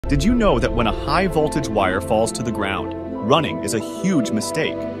Did you know that when a high voltage wire falls to the ground, running is a huge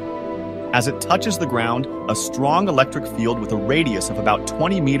mistake? As it touches the ground, a strong electric field with a radius of about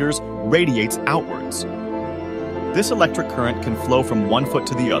 20 meters radiates outwards. This electric current can flow from one foot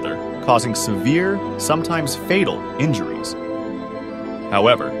to the other, causing severe, sometimes fatal, injuries.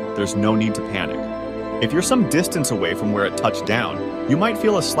 However, there's no need to panic. If you're some distance away from where it touched down, you might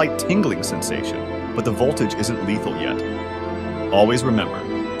feel a slight tingling sensation, but the voltage isn't lethal yet. Always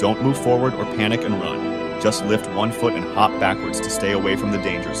remember, don't move forward or panic and run. Just lift one foot and hop backwards to stay away from the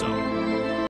danger zone.